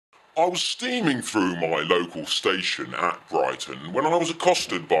I was steaming through my local station at Brighton when I was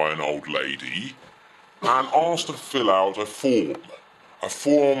accosted by an old lady and asked to fill out a form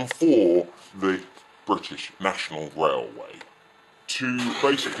for the British National Railway, to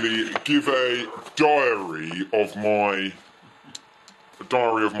basically give a diary of my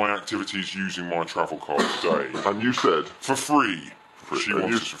activities using my travel card today. And you said? For free. She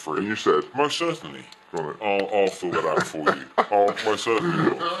wants it for free. And you said? Most certainly. Go on then. I'll fill that out for you. I'll most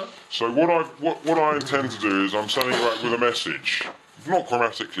certainly will. So what I intend to do is I'm sending you back with a message. Not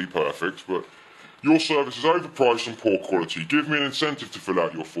grammatically perfect, but your service is overpriced and poor quality. Give me an incentive to fill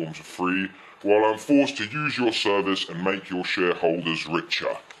out your forms for free, while I'm forced to use your service and make your shareholders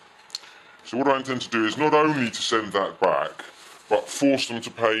richer. So what I intend to do is not only to send that back, but force them to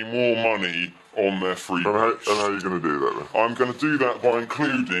pay more money on their free post. And how are you going to do that then? I'm going to do that by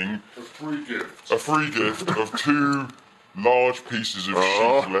including A free gift. a free gift of 2 large pieces of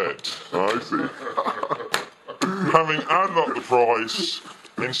sheet lead. I see. Having added up the price,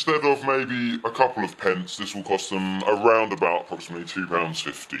 instead of maybe a couple of pence, this will cost them around about approximately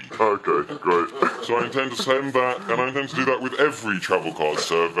 £2.50. Okay, great. So I intend to send that, and I intend to do that with every travel card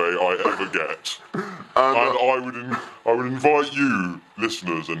survey I ever get. And I would invite you,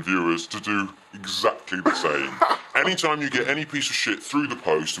 listeners and viewers, to do exactly the same. Anytime you get any piece of shit through the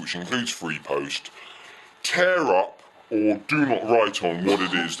post, which includes free post, tear up or do not write on what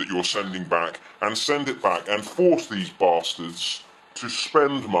it is that you're sending back, and send it back and force these bastards to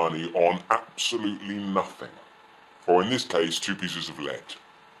spend money on absolutely nothing. Or in this case, 2 pieces of lead.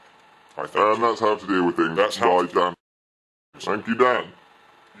 I think. And that's how to deal with things. That's how by Dan. Thank you, Dan.